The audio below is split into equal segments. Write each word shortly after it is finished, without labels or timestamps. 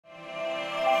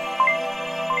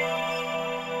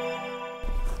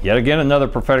Yet again, another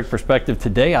prophetic perspective.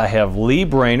 Today I have Lee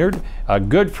Brainard, a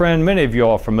good friend. Many of you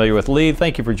all are familiar with Lee.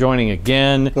 Thank you for joining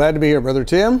again. Glad to be here, Brother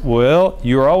Tim. Well,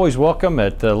 you're always welcome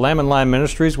at Lamb Lion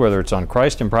Ministries, whether it's on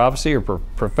Christ and Prophecy or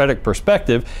Prophetic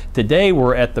Perspective. Today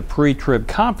we're at the pre-trib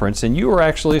conference, and you were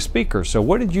actually a speaker. So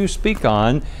what did you speak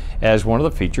on as one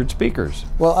of the featured speakers?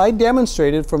 Well, I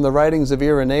demonstrated from the writings of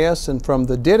Irenaeus and from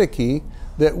the Didache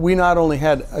that we not only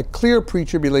had a clear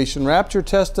pre-tribulation rapture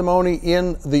testimony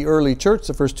in the early church,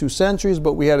 the first 2 centuries,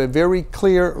 but we had a very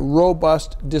clear,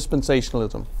 robust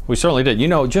dispensationalism. We certainly did. You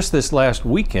know, just this last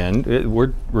weekend,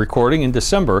 we're recording in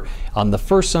December, on the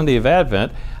first Sunday of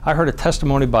Advent, I heard a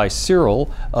testimony by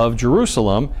Cyril of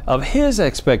Jerusalem of his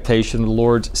expectation of the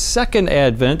Lord's second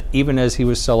Advent, even as he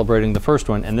was celebrating the first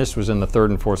one, and this was in the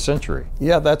 3rd and 4th century.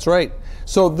 Yeah, that's right.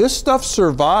 So this stuff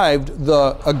survived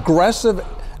the aggressive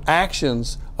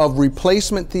actions of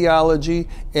replacement theology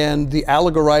and the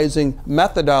allegorizing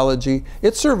methodology.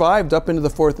 It survived up into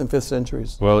the 4th and 5th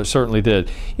centuries. Well, it certainly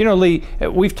did. You know, Lee,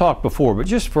 we've talked before, but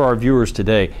just for our viewers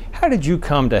today, how did you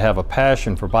come to have a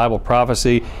passion for Bible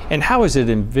prophecy, and how has it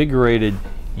invigorated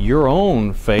your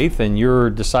own faith and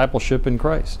your discipleship in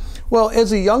Christ? Well,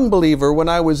 as a young believer, when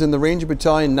I was in the Ranger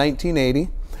Battalion in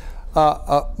 1980,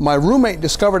 my roommate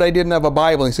discovered I didn't have a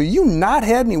Bible. He said, "You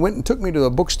knothead," and he went and took me to a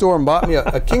bookstore and bought me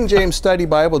a King James Study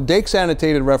Bible, Dake's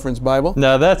Annotated Reference Bible.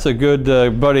 Now that's a good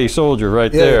buddy soldier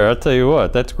right there. I'll tell you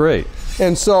what, that's great.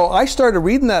 And so I started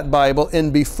reading that Bible,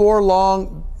 and before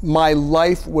long, my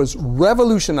life was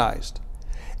revolutionized.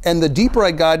 And the deeper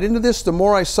I got into this, the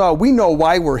more I saw we know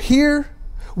why we're here.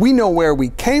 We know where we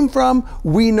came from,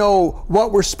 we know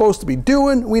what we're supposed to be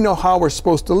doing, we know how we're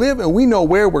supposed to live, and we know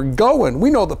where we're going. We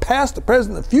know the past, the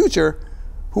present, the future.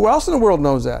 Who else in the world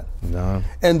knows that? No.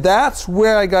 And that's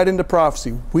where I got into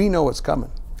prophecy. We know it's coming.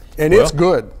 And it's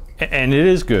good. And it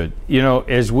is good. You know,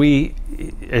 as we,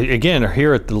 again, are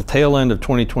here at the tail end of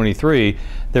 2023,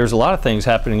 there's a lot of things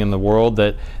happening in the world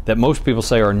that most people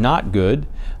say are not good.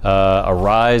 A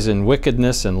rise in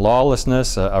wickedness and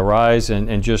lawlessness, a rise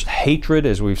in just hatred,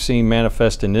 as we've seen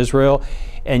manifest in Israel.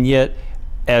 And yet,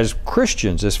 as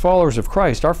Christians, as followers of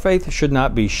Christ, our faith should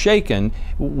not be shaken.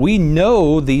 We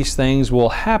know these things will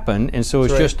happen, and so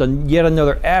it's just yet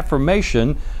another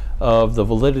affirmation of the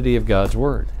validity of God's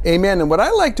Word. Amen. And what I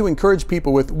like to encourage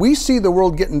people with, we see the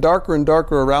world getting darker and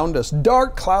darker around us.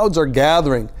 Dark clouds are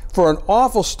gathering for an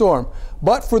awful storm.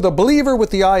 But for the believer with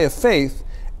the eye of faith,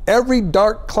 every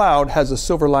dark cloud has a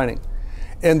silver lining.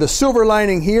 And the silver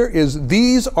lining here is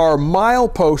these are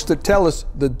mileposts that tell us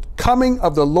the coming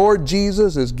of the Lord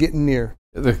Jesus is getting near.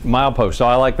 The milepost. So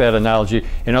I like that analogy.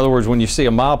 In other words, when you see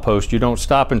a milepost, you don't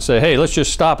stop and say, hey, let's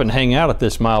just stop and hang out at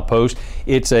this milepost.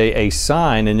 It's a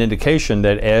sign, an indication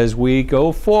that as we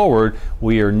go forward,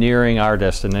 we are nearing our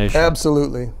destination.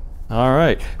 Absolutely. All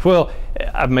right. Well,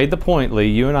 I've made the point, Lee,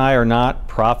 you and I are not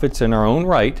prophets in our own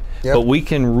right, but we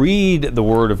can read the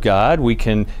Word of God. We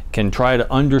can try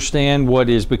to understand what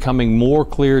is becoming more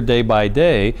clear day by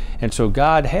day. And so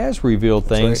God has revealed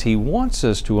things He wants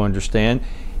us to understand.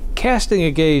 Casting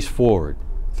a gaze forward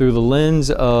through the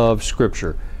lens of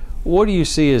Scripture, what do you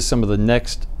see as some of the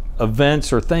next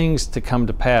events or things to come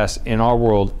to pass in our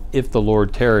world if the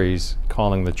Lord tarries,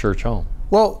 calling the church home?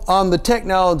 Well, on the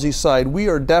technology side, we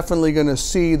are definitely going to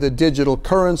see the digital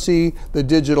currency, the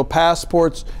digital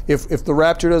passports. If the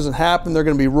rapture doesn't happen, they're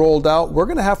going to be rolled out. We're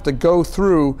going to have to go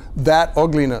through that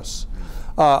ugliness.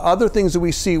 Other things that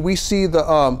we see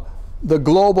the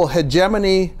global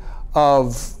hegemony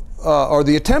of or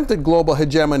the attempted global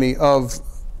hegemony of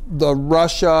the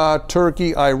Russia,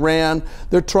 Turkey, Iran.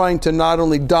 They're trying to not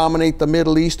only dominate the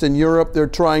Middle East and Europe, they're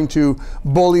trying to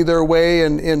bully their way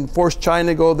and force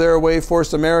China to go their way,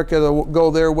 force America to go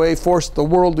their way, force the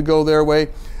world to go their way.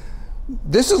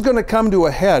 This is going to come to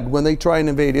a head when they try and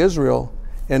invade Israel,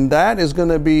 and that is going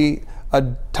to be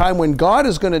a time when God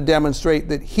is going to demonstrate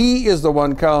that He is the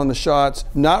one calling the shots,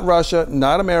 not Russia,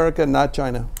 not America, not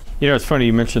China. You know, it's funny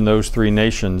you mentioned those 3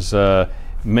 nations.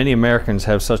 Many Americans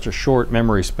have such a short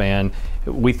memory span.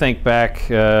 We think back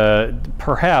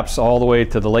perhaps all the way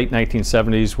to the late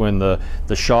 1970s when the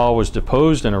Shah was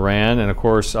deposed in Iran, and of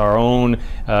course our own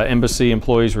embassy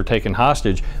employees were taken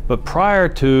hostage. But prior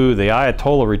to the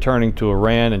Ayatollah returning to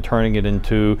Iran and turning it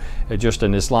into just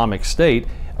an Islamic state,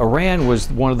 Iran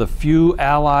was one of the few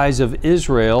allies of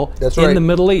Israel in the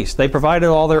Middle East. They provided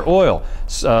all their oil.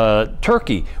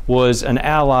 Turkey was an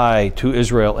ally to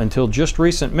Israel until just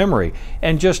recent memory.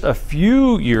 And just a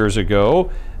few years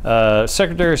ago,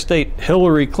 Secretary of State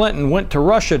Hillary Clinton went to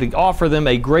Russia to offer them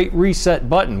a Great Reset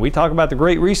button. We talk about the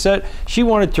Great Reset. She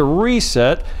wanted to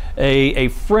reset a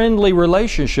friendly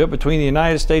relationship between the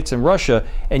United States and Russia,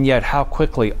 and yet how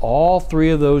quickly all three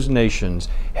of those nations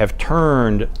have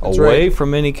turned away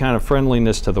from any kind of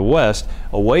friendliness to the West,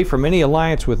 away from any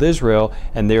alliance with Israel,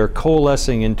 and they're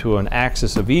coalescing into an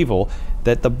axis of evil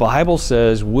that the Bible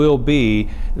says will be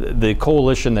the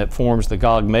coalition that forms the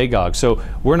Gog-Magog. So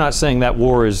we're not saying that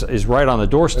war is right on the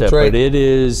doorstep, but it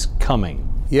is coming.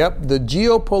 Yep, the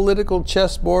geopolitical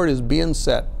chessboard is being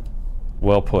set.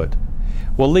 Well put.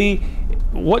 Well, Lee,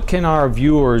 what can our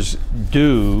viewers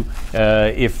do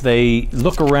if they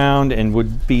look around and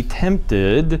would be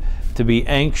tempted to be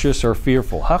anxious or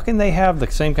fearful? How can they have the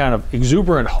same kind of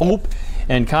exuberant hope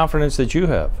and confidence that you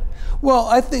have? Well,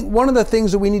 I think one of the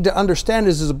things that we need to understand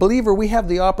is, as a believer, we have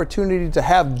the opportunity to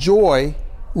have joy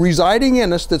residing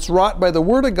in us that's wrought by the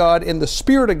Word of God and the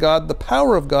Spirit of God, the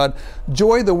power of God,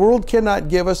 joy the world cannot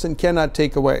give us and cannot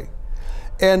take away.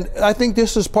 And I think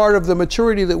this is part of the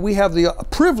maturity that we have the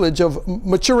privilege of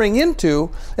maturing into,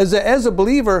 is that as a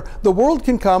believer, the world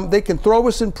can come, they can throw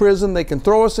us in prison, they can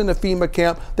throw us in a FEMA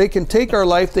camp, they can take our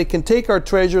life, they can take our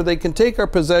treasure, they can take our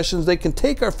possessions, they can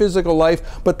take our physical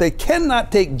life, but they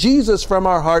cannot take Jesus from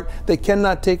our heart, they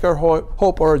cannot take our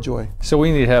hope or our joy. So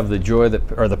we need to have the joy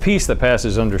that, or the peace that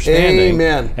passes understanding.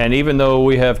 Amen. And even though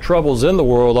we have troubles in the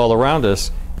world all around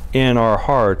us, in our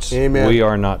hearts, Amen, we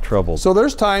are not troubled. So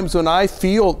there's times when I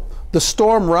feel the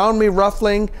storm around me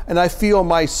ruffling, and I feel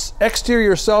my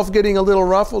exterior self getting a little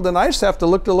ruffled, and I just have to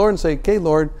look to the Lord and say, okay,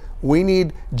 Lord, we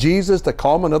need Jesus to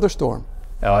calm another storm.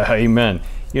 Amen.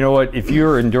 You know what? If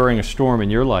you're enduring a storm in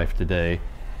your life today,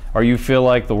 or you feel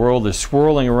like the world is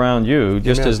swirling around you,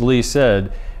 just as Lee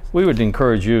said, we would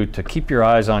encourage you to keep your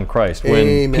eyes on Christ.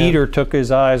 When Peter took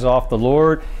his eyes off the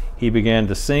Lord, he began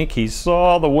to sink. He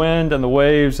saw the wind and the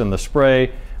waves and the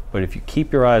spray. But if you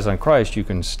keep your eyes on Christ, you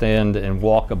can stand and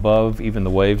walk above even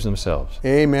the waves themselves.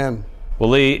 Amen.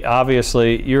 Well, Lee,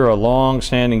 obviously, you're a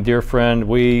long-standing dear friend.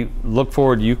 We look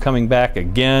forward to you coming back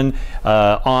again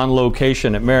on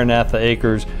location at Maranatha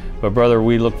Acres. But, brother,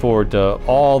 we look forward to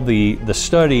all the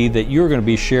study that you're going to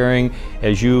be sharing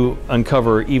as you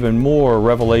uncover even more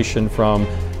revelation from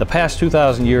the past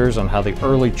 2,000 years on how the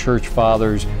early church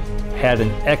fathers had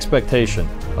an expectation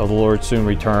of the Lord's soon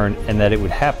return, and that it would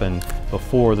happen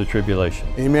before the tribulation.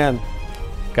 Amen.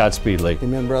 Godspeed, Lee.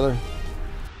 Amen, brother.